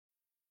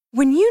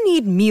When you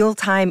need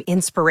mealtime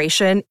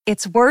inspiration,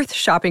 it's worth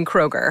shopping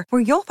Kroger,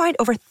 where you'll find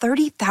over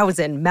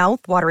 30,000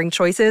 mouth-watering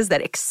choices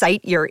that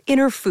excite your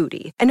inner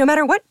foodie. And no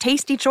matter what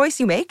tasty choice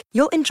you make,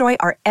 you'll enjoy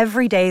our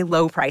everyday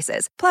low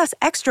prices, plus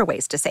extra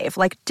ways to save,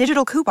 like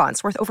digital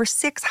coupons worth over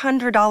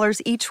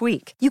 $600 each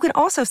week. You can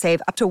also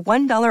save up to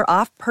 $1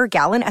 off per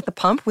gallon at the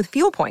pump with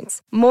fuel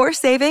points. More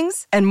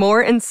savings and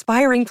more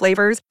inspiring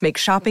flavors make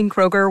shopping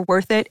Kroger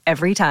worth it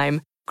every time.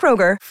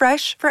 Kroger,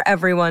 fresh for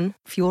everyone.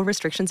 Fuel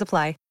restrictions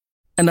apply.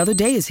 Another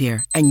day is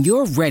here, and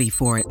you're ready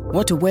for it.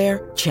 What to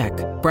wear? Check.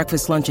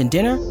 Breakfast, lunch, and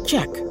dinner?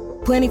 Check.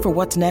 Planning for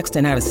what's next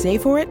and how to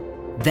save for it?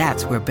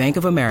 That's where Bank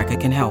of America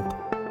can help.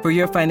 For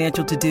your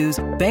financial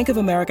to-dos, Bank of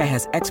America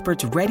has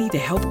experts ready to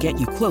help get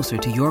you closer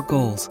to your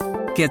goals.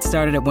 Get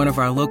started at one of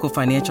our local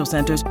financial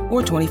centers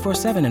or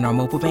 24/7 in our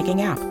mobile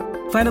banking app.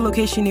 Find a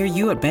location near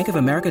you at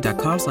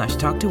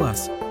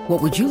bankofamerica.com/talktous.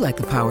 What would you like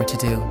the power to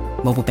do?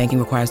 Mobile banking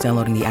requires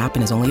downloading the app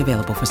and is only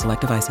available for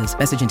select devices.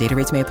 Message and data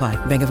rates may apply.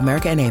 Bank of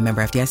America N.A.,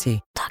 member FDIC.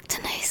 Talk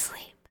to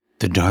nicely.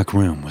 The dark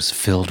room was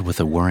filled with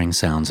the whirring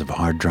sounds of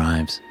hard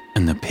drives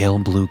and the pale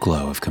blue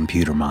glow of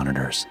computer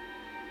monitors.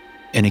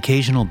 An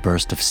occasional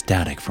burst of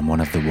static from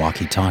one of the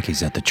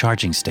walkie-talkies at the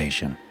charging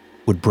station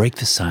would break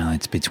the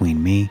silence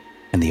between me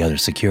and the other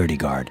security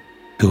guard,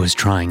 who was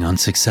trying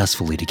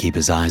unsuccessfully to keep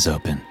his eyes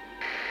open.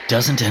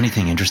 "Doesn't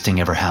anything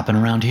interesting ever happen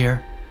around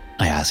here?"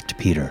 I asked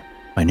Peter,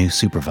 my new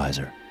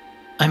supervisor.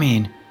 "I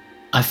mean,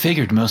 I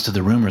figured most of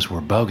the rumors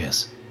were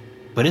bogus,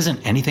 but isn't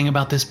anything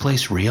about this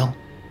place real?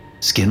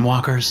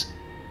 Skinwalkers?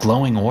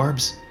 Glowing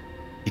orbs?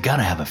 You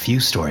gotta have a few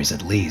stories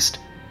at least."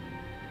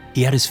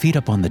 He had his feet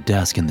up on the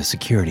desk in the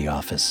security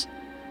office,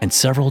 and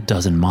several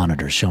dozen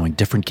monitors showing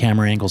different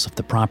camera angles of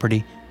the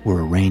property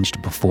were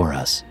arranged before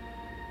us.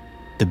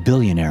 The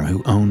billionaire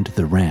who owned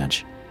the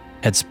ranch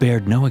had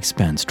spared no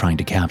expense trying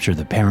to capture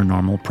the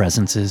paranormal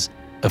presences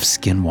of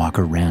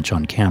Skinwalker Ranch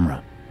on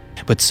camera.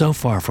 But so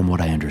far from what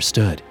I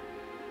understood,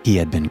 he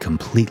had been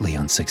completely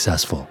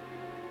unsuccessful.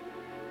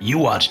 "You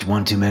watched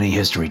one too many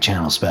History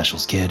Channel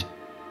specials, kid,"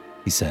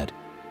 he said,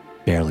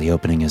 barely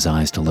opening his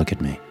eyes to look at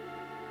me.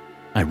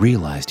 I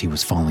realized he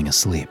was falling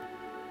asleep.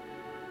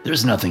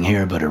 "There's nothing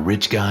here but a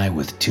rich guy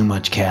with too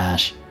much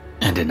cash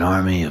and an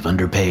army of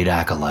underpaid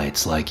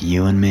acolytes like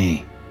you and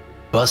me,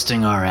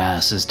 busting our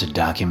asses to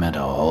document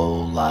a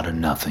whole lot of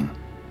nothing."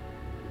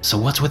 "So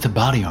what's with the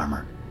body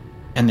armor?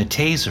 And the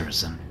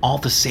tasers and all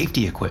the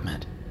safety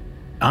equipment?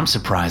 I'm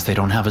surprised they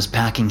don't have us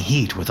packing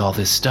heat with all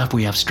this stuff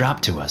we have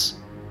strapped to us."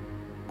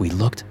 We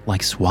looked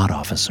like SWAT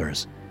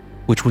officers,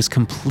 which was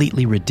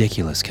completely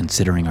ridiculous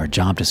considering our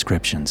job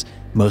descriptions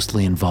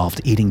mostly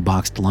involved eating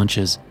boxed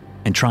lunches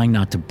and trying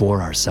not to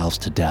bore ourselves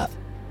to death.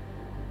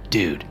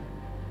 "Dude,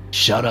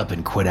 shut up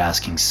and quit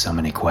asking so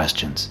many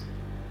questions.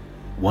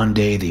 One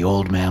day the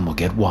old man will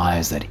get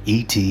wise that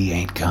E.T.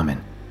 ain't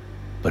coming.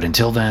 But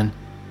until then,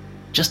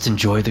 just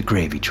enjoy the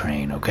gravy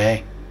train,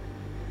 okay?"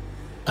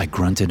 I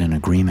grunted in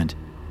agreement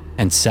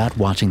and sat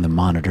watching the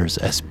monitors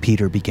as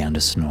Peter began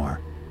to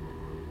snore.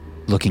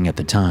 Looking at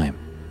the time,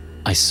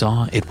 I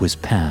saw it was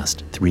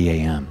past 3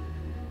 a.m.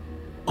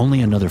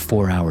 Only another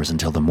 4 hours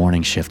until the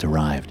morning shift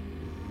arrived.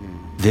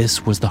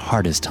 This was the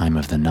hardest time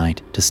of the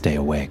night to stay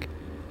awake.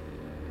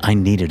 I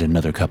needed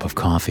another cup of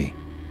coffee,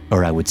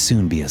 or I would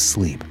soon be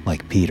asleep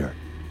like Peter,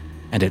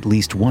 and at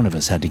least one of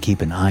us had to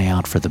keep an eye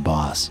out for the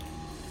boss.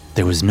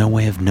 There was no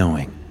way of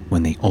knowing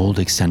when the old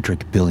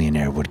eccentric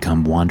billionaire would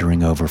come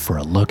wandering over for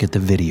a look at the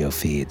video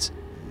feeds,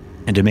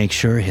 and to make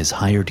sure his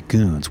hired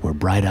goons were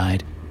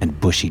bright-eyed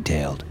and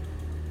bushy-tailed.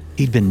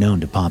 He'd been known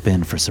to pop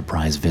in for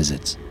surprise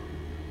visits.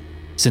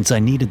 Since I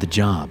needed the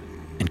job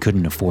and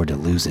couldn't afford to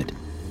lose it,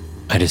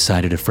 I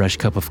decided a fresh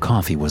cup of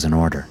coffee was in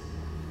order.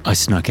 I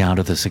snuck out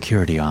of the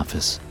security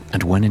office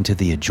and went into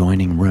the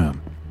adjoining room,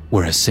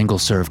 where a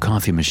single-serve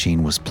coffee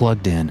machine was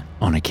plugged in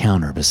on a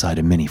counter beside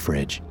a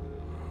mini-fridge.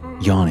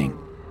 Yawning,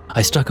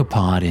 I stuck a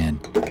pod in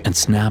and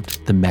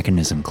snapped the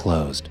mechanism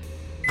closed,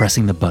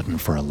 pressing the button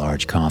for a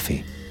large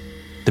coffee.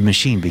 The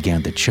machine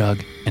began to chug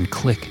and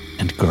click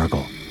and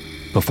gurgle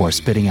before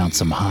spitting out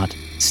some hot,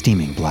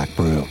 steaming black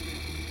brew.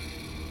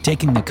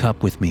 Taking the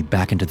cup with me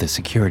back into the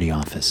security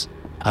office,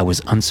 I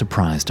was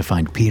unsurprised to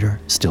find Peter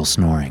still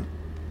snoring.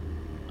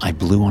 I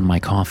blew on my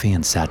coffee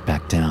and sat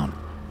back down,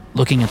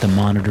 looking at the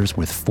monitors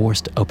with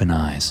forced open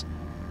eyes.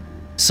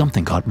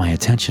 Something caught my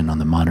attention on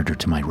the monitor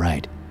to my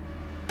right.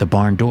 The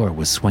barn door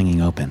was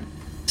swinging open,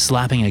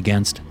 slapping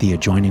against the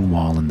adjoining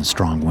wall in the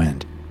strong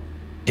wind.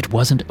 It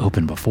wasn't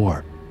open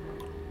before.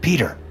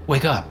 "Peter,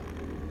 wake up.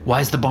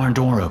 Why is the barn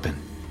door open?"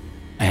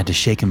 I had to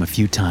shake him a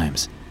few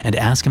times and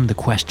ask him the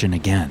question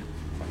again,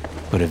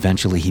 but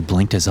eventually he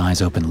blinked his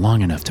eyes open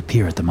long enough to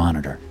peer at the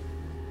monitor.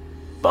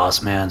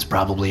 "Boss man's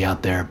probably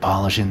out there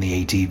polishing the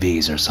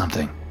ATVs or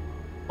something.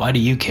 Why do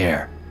you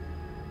care?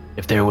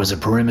 If there was a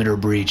perimeter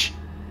breach,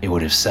 it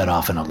would have set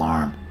off an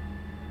alarm."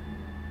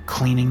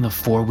 "Cleaning the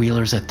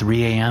four-wheelers at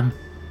 3 a.m.?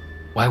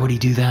 Why would he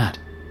do that?"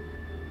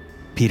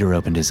 Peter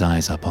opened his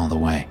eyes up all the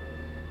way.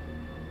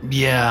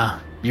 "Yeah,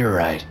 you're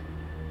right.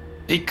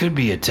 It could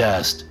be a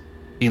test.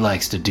 He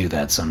likes to do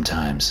that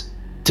sometimes.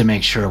 to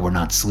make sure we're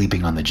not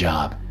sleeping on the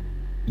job.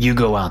 You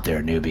go out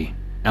there, newbie.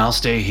 I'll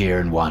stay here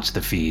and watch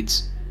the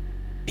feeds."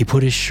 He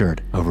put his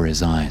shirt over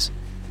his eyes,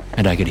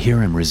 and I could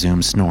hear him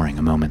resume snoring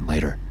a moment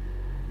later.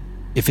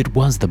 If it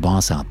was the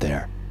boss out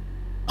there,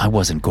 I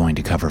wasn't going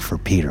to cover for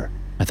Peter,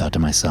 I thought to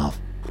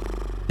myself.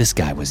 This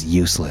guy was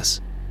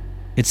useless.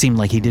 It seemed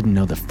like he didn't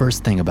know the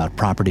first thing about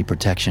property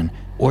protection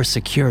or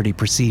security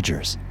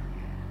procedures.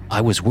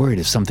 I was worried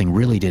if something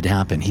really did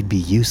happen, he'd be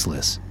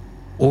useless,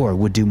 or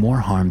would do more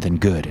harm than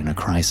good in a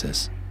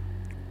crisis.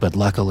 But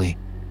luckily,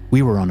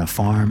 we were on a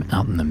farm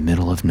out in the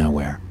middle of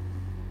nowhere.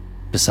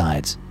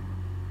 Besides,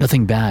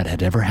 nothing bad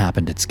had ever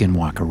happened at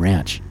Skinwalker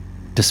Ranch,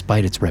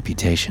 despite its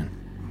reputation.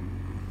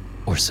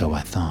 Or so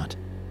I thought.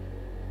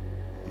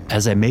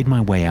 As I made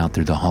my way out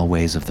through the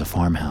hallways of the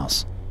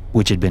farmhouse,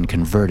 which had been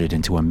converted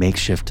into a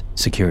makeshift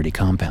security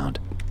compound,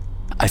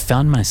 I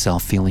found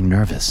myself feeling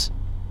nervous.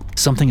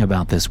 Something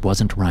about this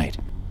wasn't right.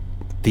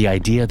 The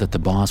idea that the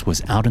boss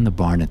was out in the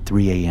barn at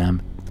 3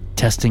 a.m.,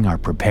 testing our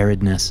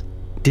preparedness,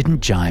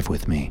 didn't jive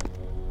with me.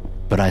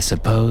 But I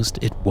supposed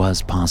it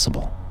was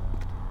possible.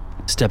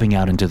 Stepping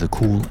out into the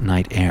cool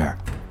night air,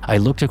 I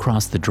looked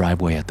across the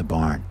driveway at the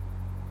barn,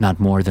 not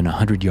more than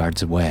 100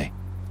 yards away.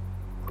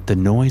 The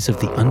noise of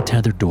the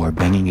untethered door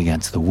banging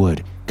against the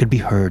wood could be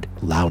heard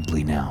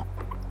loudly now,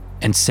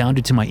 and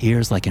sounded to my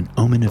ears like an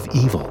omen of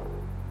evil.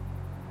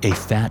 A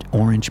fat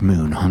orange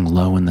moon hung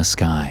low in the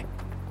sky,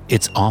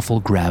 its awful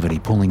gravity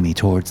pulling me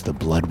towards the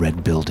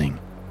blood-red building.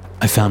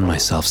 I found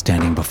myself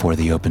standing before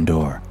the open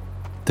door,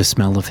 the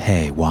smell of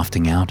hay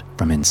wafting out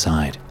from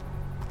inside.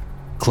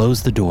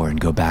 Close the door and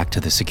go back to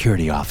the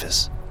security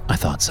office, I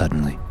thought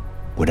suddenly.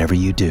 Whatever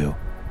you do,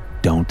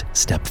 don't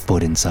step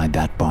foot inside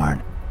that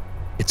barn.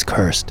 It's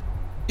cursed.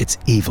 It's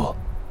evil.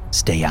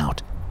 Stay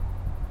out.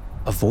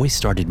 A voice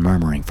started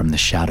murmuring from the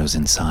shadows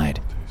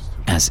inside,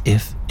 as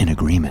if in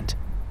agreement.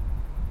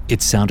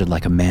 It sounded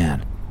like a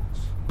man,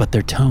 but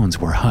their tones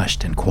were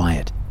hushed and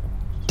quiet,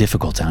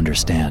 difficult to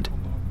understand.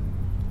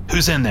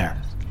 "Who's in there?"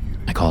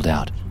 I called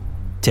out,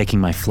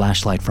 taking my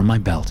flashlight from my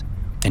belt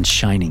and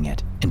shining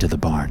it into the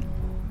barn.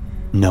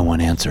 No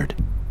one answered.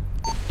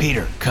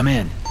 "Peter, come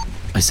in,"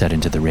 I said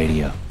into the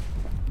radio.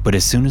 But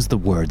as soon as the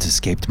words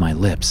escaped my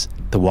lips,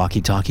 the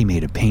walkie-talkie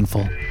made a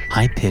painful,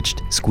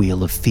 high-pitched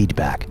squeal of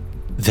feedback,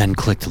 then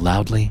clicked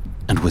loudly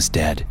and was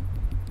dead.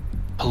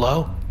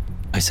 "Hello?"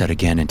 I said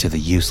again into the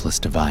useless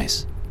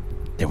device.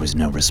 There was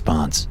no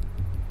response,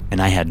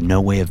 and I had no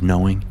way of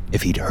knowing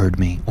if he'd heard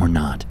me or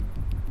not.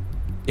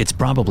 It's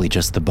probably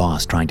just the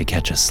boss trying to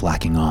catch us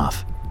slacking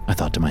off, I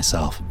thought to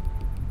myself,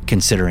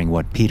 considering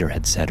what Peter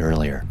had said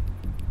earlier.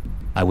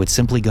 I would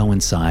simply go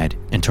inside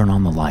and turn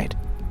on the light.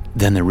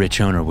 Then the rich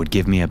owner would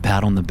give me a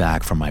pat on the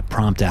back for my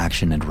prompt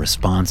action and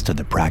response to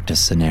the practice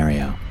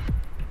scenario.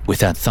 With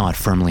that thought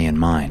firmly in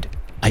mind,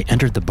 I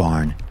entered the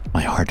barn,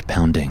 my heart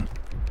pounding.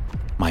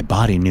 My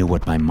body knew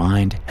what my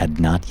mind had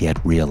not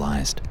yet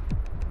realized,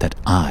 that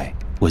I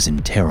was in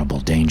terrible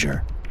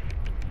danger.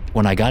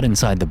 When I got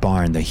inside the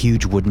barn, the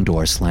huge wooden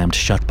door slammed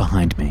shut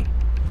behind me,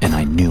 and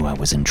I knew I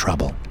was in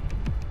trouble.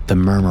 The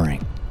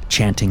murmuring,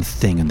 chanting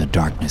thing in the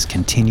darkness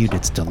continued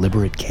its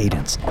deliberate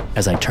cadence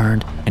as I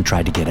turned and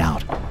tried to get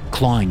out,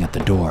 clawing at the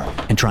door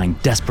and trying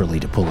desperately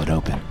to pull it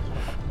open.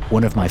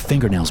 One of my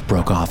fingernails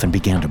broke off and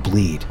began to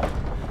bleed,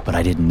 but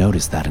I didn't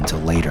notice that until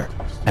later,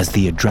 as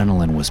the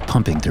adrenaline was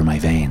pumping through my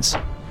veins.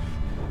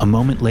 A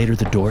moment later,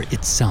 the door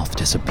itself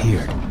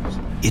disappeared.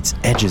 Its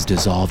edges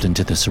dissolved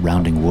into the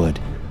surrounding wood,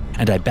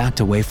 and I backed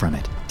away from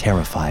it,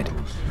 terrified,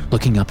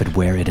 looking up at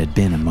where it had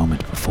been a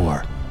moment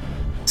before.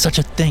 Such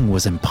a thing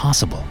was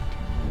impossible.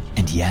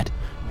 And yet,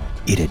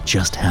 it had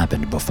just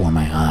happened before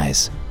my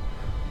eyes.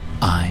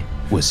 I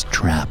was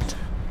trapped.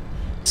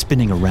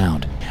 Spinning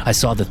around, I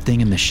saw the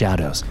thing in the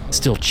shadows,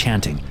 still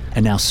chanting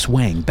and now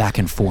swaying back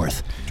and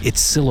forth. Its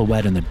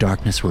silhouette in the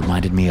darkness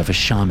reminded me of a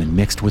shaman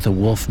mixed with a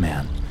wolf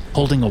man,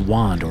 holding a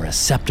wand or a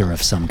scepter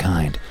of some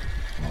kind.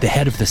 The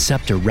head of the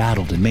scepter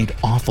rattled and made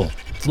awful,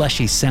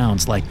 fleshy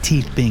sounds like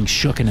teeth being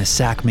shook in a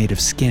sack made of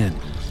skin.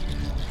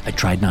 I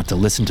tried not to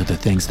listen to the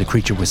things the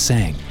creature was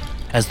saying,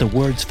 as the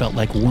words felt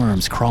like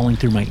worms crawling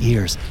through my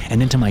ears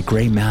and into my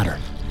gray matter,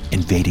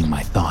 invading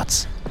my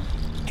thoughts.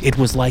 It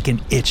was like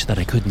an itch that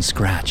I couldn't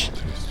scratch,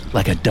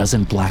 like a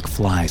dozen black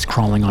flies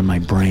crawling on my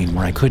brain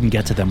where I couldn't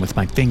get to them with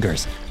my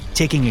fingers,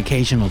 taking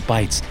occasional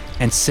bites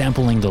and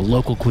sampling the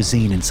local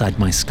cuisine inside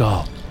my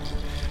skull.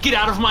 "Get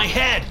out of my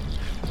head!"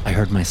 I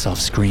heard myself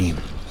scream,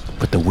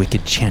 but the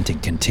wicked chanting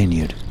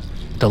continued.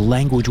 The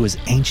language was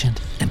ancient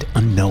and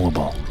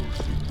unknowable.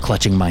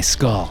 Clutching my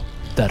skull,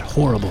 that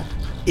horrible,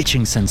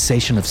 itching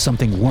sensation of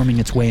something worming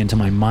its way into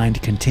my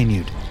mind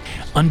continued,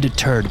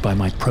 undeterred by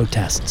my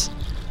protests.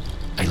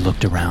 I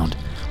looked around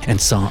and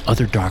saw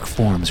other dark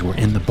forms were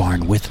in the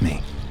barn with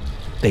me.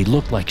 They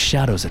looked like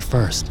shadows at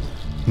first,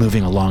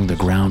 moving along the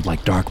ground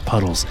like dark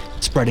puddles,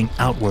 spreading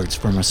outwards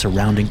from a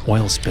surrounding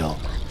oil spill.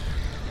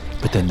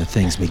 But then the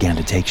things began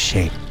to take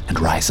shape and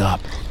rise up,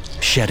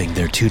 shedding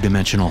their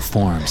two-dimensional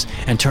forms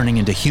and turning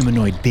into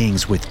humanoid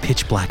beings with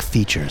pitch-black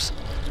features.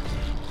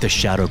 The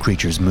shadow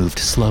creatures moved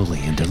slowly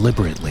and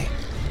deliberately,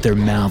 their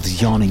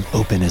mouths yawning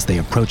open as they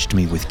approached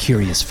me with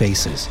curious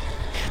faces.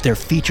 Their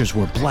features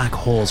were black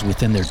holes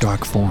within their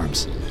dark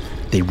forms.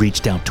 They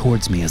reached out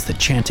towards me as the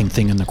chanting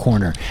thing in the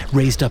corner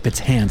raised up its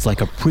hands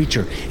like a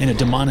preacher in a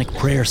demonic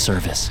prayer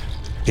service,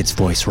 its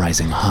voice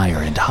rising higher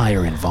and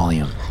higher in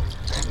volume.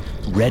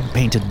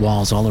 Red-painted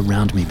walls all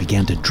around me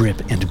began to drip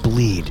and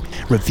bleed,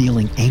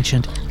 revealing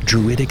ancient,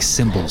 druidic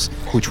symbols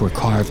which were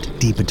carved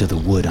deep into the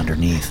wood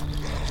underneath.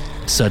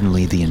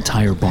 Suddenly, the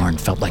entire barn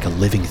felt like a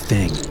living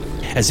thing,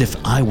 as if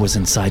I was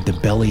inside the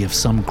belly of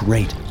some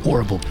great,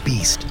 horrible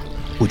beast,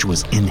 which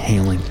was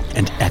inhaling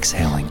and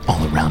exhaling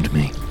all around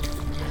me.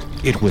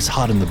 It was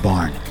hot in the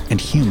barn and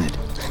humid,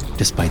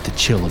 despite the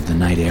chill of the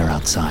night air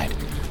outside.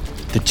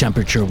 The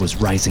temperature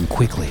was rising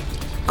quickly,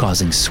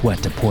 causing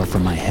sweat to pour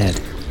from my head,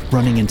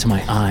 running into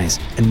my eyes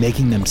and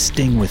making them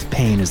sting with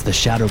pain as the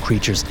shadow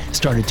creatures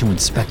started to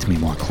inspect me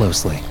more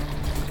closely.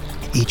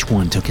 Each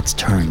one took its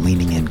turn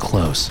leaning in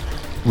close,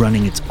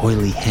 running its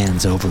oily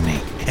hands over me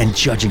and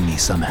judging me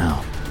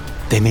somehow.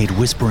 They made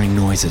whispering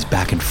noises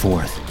back and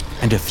forth,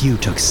 and a few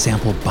took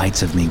sample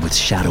bites of me with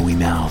shadowy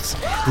mouths,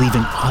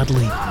 leaving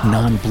oddly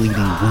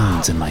non-bleeding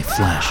wounds in my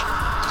flesh.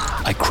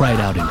 I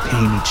cried out in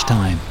pain each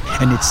time,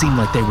 and it seemed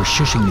like they were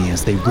shushing me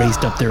as they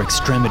raised up their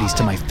extremities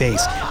to my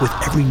face with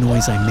every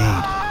noise I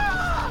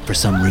made. For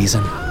some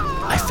reason,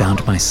 I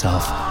found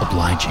myself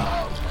obliging.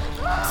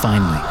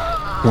 Finally,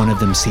 one of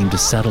them seemed to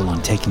settle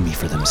on taking me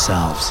for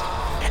themselves,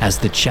 as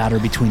the chatter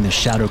between the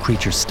shadow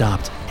creatures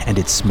stopped and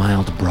it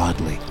smiled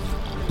broadly,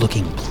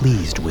 looking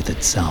pleased with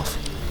itself.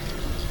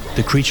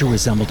 The creature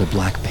resembled a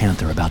black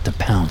panther about to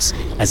pounce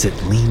as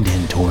it leaned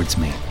in towards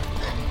me.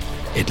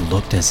 It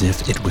looked as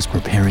if it was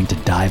preparing to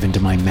dive into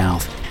my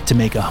mouth to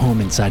make a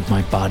home inside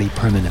my body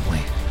permanently,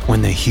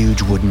 when the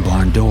huge wooden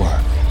barn door,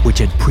 which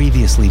had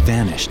previously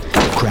vanished,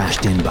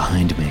 crashed in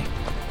behind me.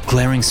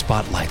 Glaring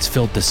spotlights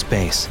filled the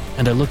space,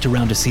 and I looked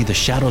around to see the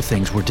shadow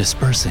things were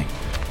dispersing.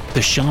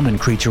 The shaman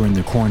creature in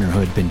the corner, who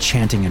had been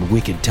chanting in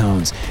wicked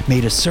tones,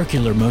 made a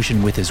circular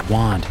motion with his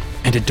wand,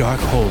 and a dark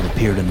hole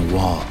appeared in the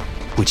wall,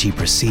 which he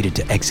proceeded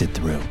to exit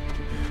through.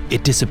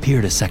 It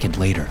disappeared a second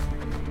later,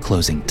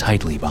 closing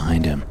tightly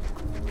behind him.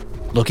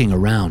 Looking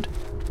around,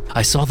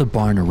 I saw the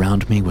barn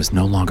around me was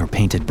no longer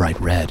painted bright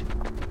red.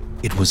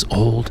 It was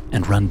old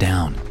and run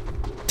down,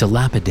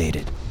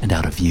 dilapidated and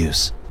out of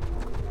use.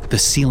 The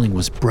ceiling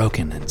was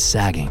broken and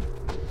sagging,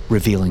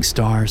 revealing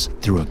stars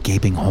through a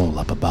gaping hole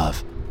up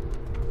above.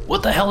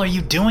 "What the hell are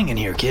you doing in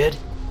here, kid?"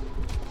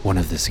 One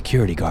of the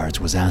security guards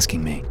was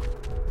asking me.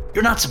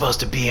 "You're not supposed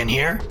to be in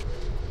here.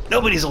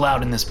 Nobody's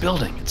allowed in this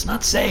building. It's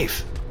not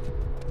safe."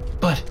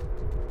 "But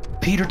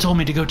Peter told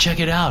me to go check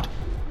it out.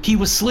 He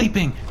was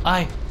sleeping.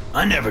 I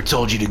never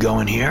told you to go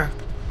in here.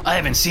 I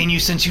haven't seen you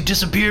since you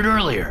disappeared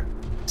earlier,"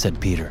 said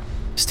Peter,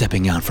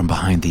 stepping out from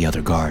behind the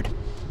other guard.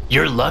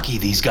 "You're lucky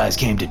these guys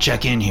came to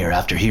check in here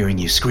after hearing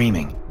you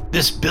screaming.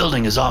 This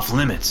building is off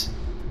limits.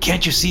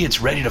 Can't you see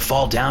it's ready to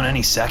fall down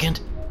any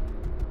second?"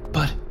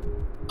 "But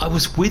I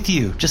was with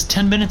you just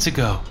 10 minutes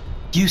ago.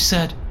 You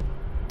said..."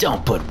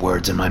 "Don't put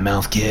words in my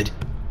mouth, kid,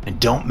 and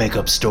don't make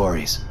up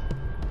stories.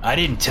 I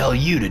didn't tell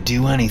you to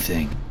do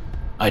anything.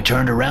 I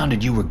turned around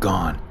and you were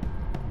gone.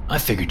 I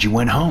figured you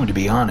went home, to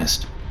be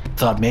honest.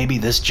 Thought maybe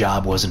this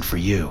job wasn't for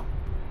you."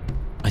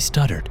 I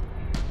stuttered,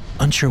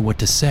 unsure what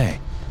to say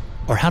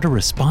or how to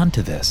respond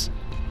to this.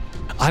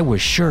 I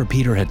was sure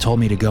Peter had told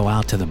me to go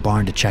out to the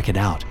barn to check it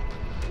out.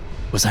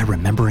 Was I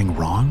remembering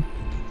wrong?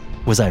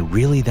 Was I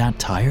really that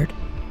tired?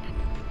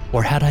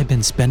 Or had I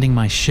been spending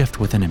my shift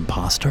with an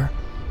imposter?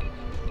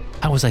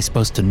 How was I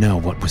supposed to know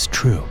what was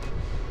true?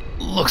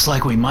 "Looks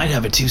like we might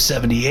have a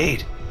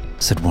 278,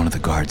 said one of the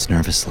guards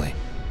nervously.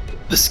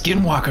 "The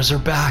skinwalkers are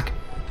back."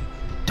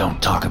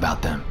 "Don't talk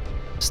about them,"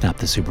 snapped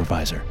the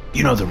supervisor.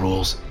 "You know the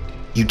rules.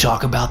 You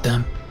talk about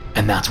them,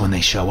 and that's when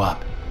they show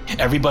up.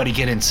 Everybody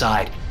get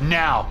inside,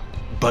 now!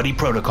 Buddy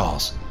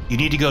protocols. You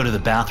need to go to the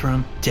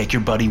bathroom, take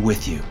your buddy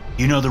with you.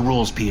 You know the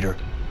rules, Peter.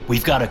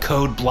 We've got a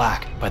code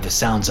black by the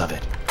sounds of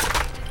it."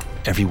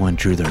 Everyone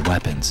drew their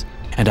weapons,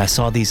 and I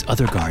saw these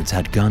other guards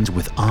had guns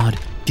with odd,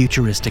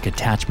 futuristic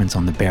attachments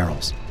on the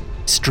barrels.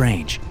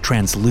 Strange,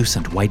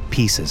 translucent white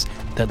pieces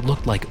that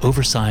looked like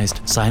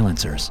oversized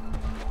silencers.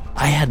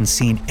 I hadn't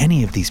seen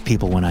any of these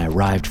people when I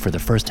arrived for the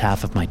first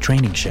half of my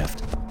training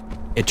shift.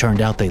 It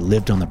turned out they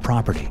lived on the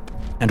property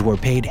and were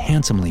paid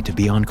handsomely to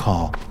be on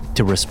call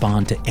to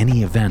respond to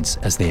any events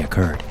as they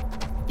occurred.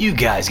 "You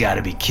guys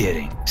gotta be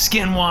kidding.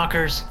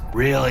 Skinwalkers?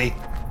 Really?"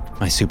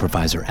 my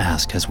supervisor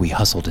asked as we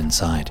hustled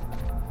inside.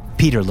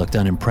 Peter looked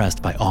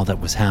unimpressed by all that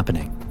was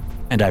happening,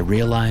 and I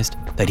realized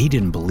that he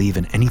didn't believe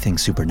in anything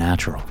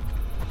supernatural.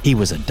 He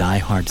was a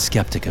die-hard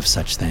skeptic of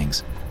such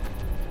things.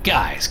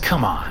 "Guys,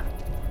 come on,"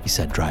 he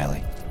said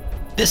dryly.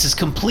 "This is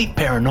complete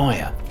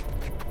paranoia.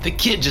 The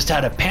kid just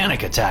had a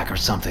panic attack or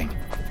something.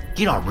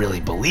 You don't really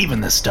believe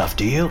in this stuff,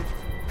 do you?"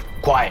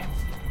 "Quiet,"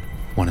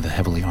 one of the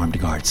heavily armed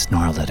guards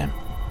snarled at him.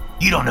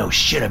 "You don't know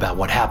shit about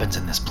what happens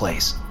in this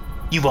place.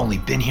 You've only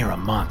been here a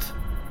month.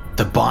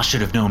 The boss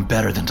should have known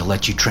better than to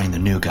let you train the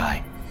new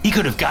guy. He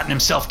could have gotten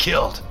himself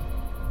killed."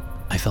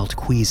 I felt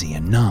queasy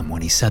and numb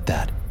when he said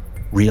that,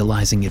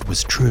 realizing it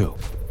was true.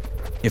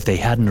 If they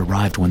hadn't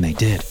arrived when they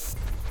did,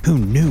 who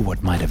knew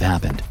what might have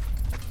happened?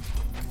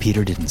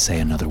 Peter didn't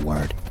say another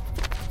word.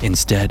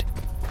 Instead,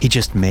 he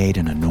just made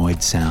an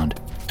annoyed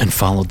sound and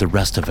followed the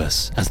rest of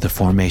us as the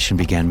formation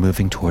began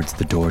moving towards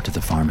the door to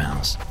the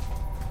farmhouse.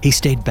 He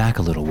stayed back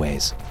a little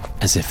ways,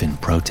 as if in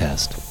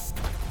protest.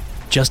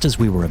 Just as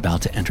we were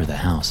about to enter the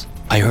house,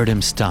 I heard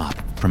him stop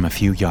from a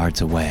few yards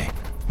away,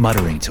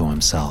 muttering to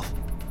himself.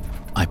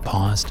 I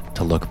paused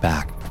to look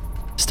back,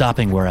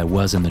 stopping where I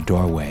was in the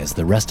doorway as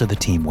the rest of the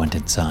team went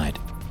inside.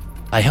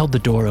 I held the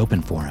door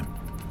open for him,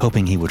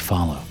 hoping he would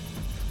follow.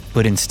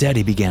 But instead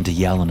he began to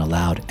yell in a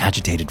loud,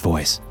 agitated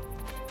voice.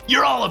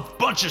 You're all a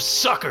bunch of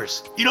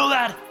suckers. You know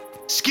that?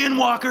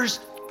 Skinwalkers?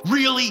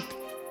 Really?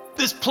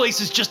 This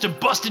place is just a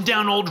busted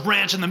down old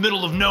ranch in the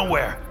middle of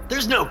nowhere.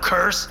 There's no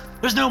curse.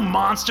 There's no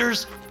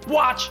monsters.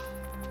 Watch.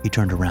 He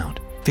turned around,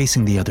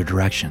 facing the other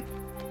direction.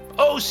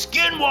 Oh,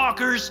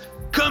 skinwalkers,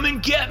 come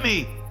and get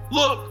me.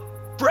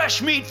 Look,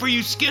 fresh meat for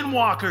you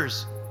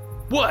skinwalkers.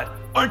 What,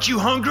 aren't you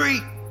hungry?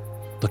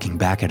 Looking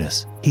back at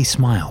us, he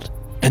smiled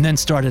and then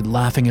started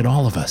laughing at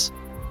all of us.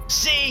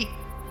 See,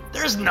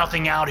 there's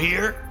nothing out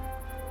here.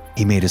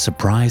 He made a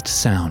surprised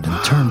sound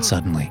and turned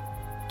suddenly,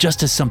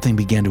 just as something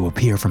began to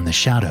appear from the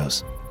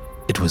shadows.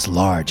 It was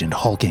large and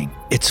hulking,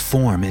 its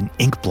form an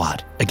ink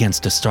blot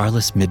against a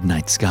starless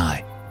midnight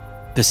sky.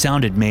 The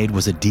sound it made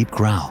was a deep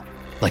growl,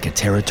 like a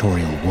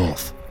territorial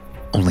wolf,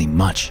 only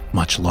much,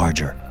 much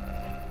larger.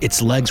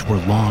 Its legs were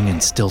long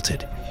and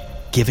stilted,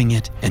 giving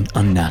it an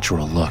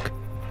unnatural look.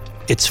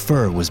 Its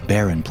fur was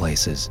bare in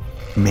places,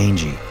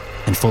 mangy,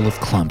 and full of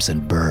clumps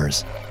and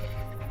burrs.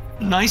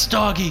 Nice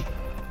doggy,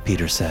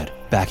 Peter said,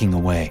 backing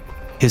away,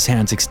 his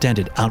hands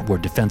extended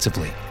outward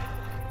defensively.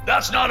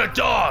 That's not a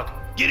dog!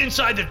 Get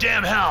inside the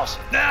damn house,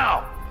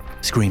 now!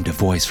 Screamed a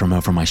voice from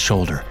over my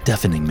shoulder,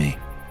 deafening me.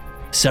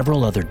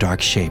 Several other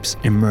dark shapes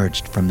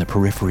emerged from the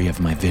periphery of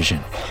my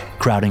vision,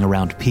 crowding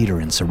around Peter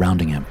and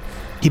surrounding him.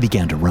 He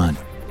began to run,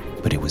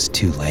 but it was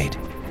too late.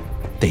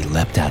 They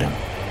leapt at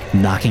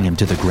him, knocking him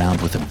to the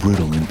ground with a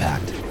brutal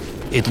impact.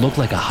 It looked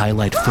like a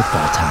highlight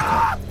football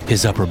tackle,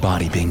 his upper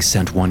body being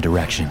sent one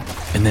direction,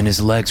 and then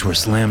his legs were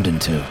slammed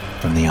into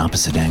from the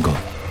opposite angle,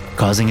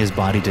 causing his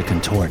body to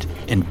contort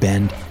and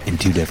bend in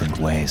two different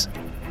ways.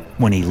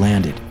 When he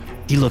landed,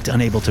 he looked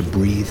unable to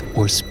breathe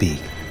or speak,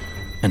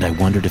 and I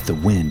wondered if the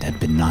wind had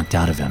been knocked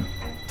out of him,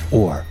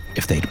 or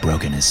if they'd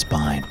broken his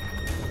spine.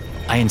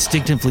 I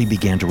instinctively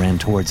began to run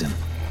towards him,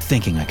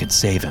 thinking I could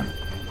save him,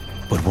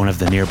 but one of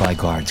the nearby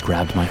guards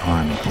grabbed my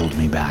arm and pulled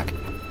me back.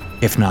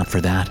 If not for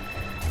that,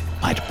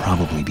 I'd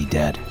probably be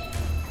dead.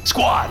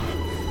 Squad,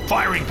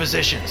 firing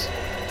positions.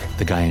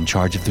 The guy in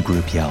charge of the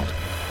group yelled,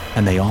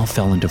 and they all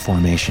fell into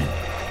formation.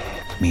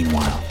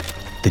 Meanwhile,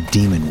 the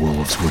demon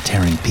wolves were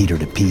tearing Peter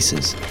to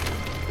pieces.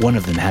 One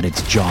of them had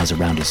its jaws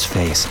around his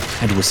face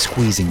and was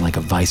squeezing like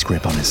a vice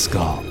grip on his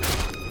skull.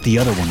 The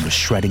other one was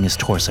shredding his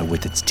torso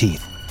with its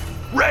teeth.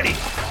 Ready,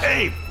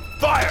 aim,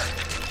 fire!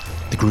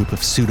 The group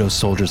of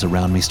pseudo-soldiers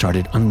around me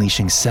started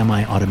unleashing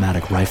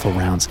semi-automatic rifle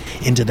rounds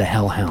into the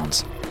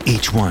hellhounds,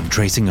 each one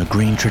tracing a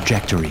green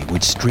trajectory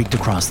which streaked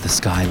across the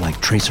sky like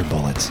tracer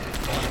bullets.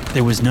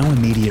 There was no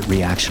immediate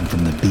reaction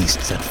from the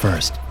beasts at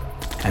first,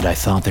 and I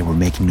thought they were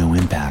making no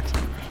impact.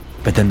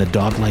 But then the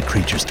dog-like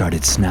creature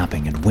started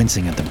snapping and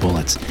wincing at the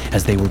bullets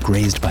as they were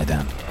grazed by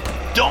them.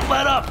 Don't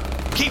let up!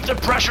 Keep the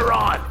pressure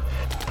on!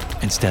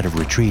 Instead of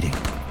retreating,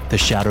 the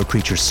shadow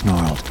creature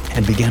snarled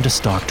and began to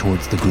stalk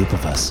towards the group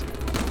of us.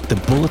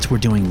 The bullets were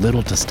doing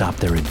little to stop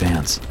their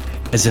advance,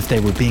 as if they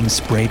were being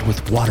sprayed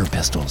with water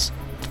pistols.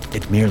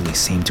 It merely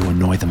seemed to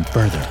annoy them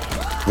further.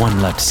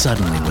 One leapt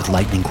suddenly with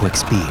lightning-quick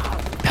speed,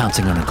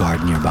 pouncing on a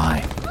guard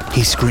nearby.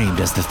 He screamed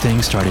as the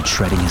thing started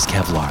shredding his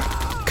Kevlar,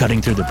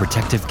 cutting through the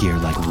protective gear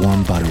like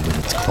warm butter with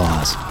its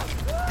claws.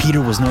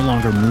 Peter was no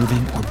longer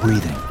moving or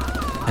breathing,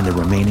 and the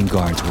remaining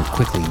guards were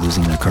quickly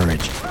losing their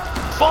courage.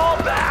 Fall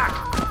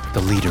back!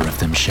 The leader of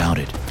them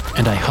shouted,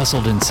 and I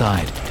hustled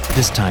inside,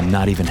 this time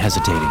not even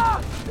hesitating.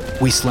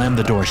 We slammed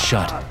the door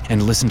shut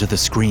and listened to the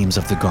screams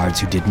of the guards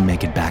who didn't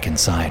make it back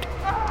inside.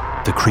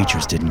 The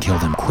creatures didn't kill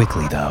them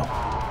quickly, though.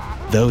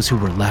 Those who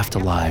were left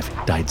alive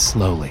died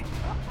slowly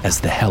as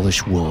the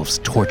hellish wolves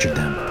tortured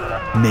them,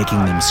 making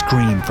them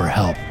scream for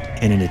help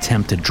in an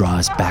attempt to draw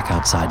us back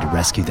outside to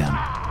rescue them.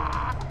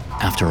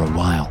 After a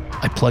while,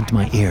 I plugged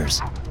my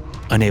ears,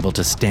 unable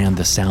to stand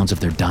the sounds of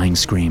their dying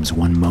screams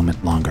one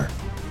moment longer.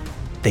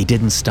 They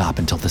didn't stop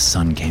until the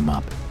sun came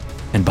up,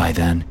 and by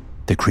then,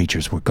 the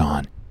creatures were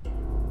gone.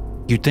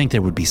 You'd think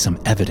there would be some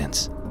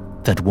evidence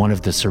that one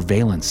of the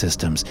surveillance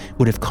systems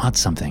would have caught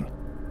something,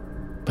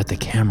 but the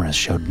cameras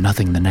showed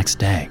nothing the next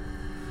day.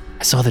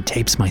 I saw the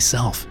tapes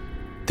myself.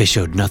 They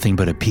showed nothing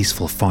but a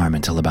peaceful farm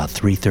until about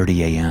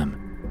 3:30 a.m.,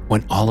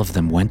 when all of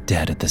them went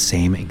dead at the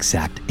same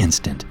exact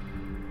instant.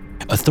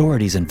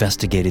 Authorities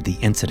investigated the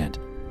incident,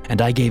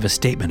 and I gave a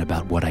statement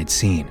about what I'd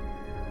seen,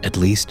 at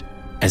least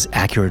as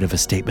accurate of a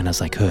statement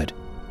as I could,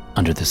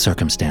 under the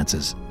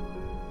circumstances.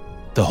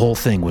 The whole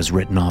thing was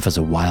written off as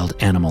a wild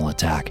animal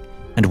attack,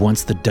 And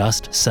once the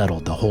dust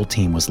settled, the whole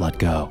team was let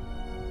go,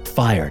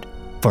 fired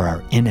for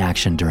our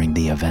inaction during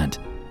the event.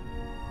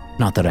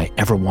 Not that I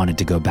ever wanted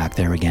to go back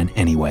there again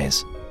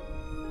anyways.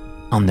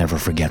 I'll never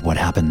forget what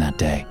happened that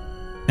day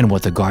and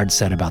what the guard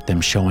said about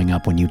them showing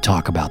up when you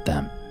talk about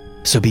them.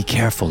 So be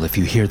careful if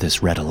you hear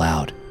this read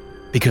aloud,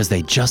 because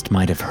they just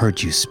might have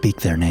heard you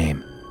speak their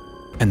name,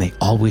 and they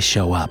always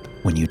show up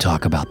when you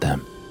talk about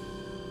them.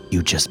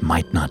 You just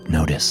might not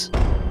notice.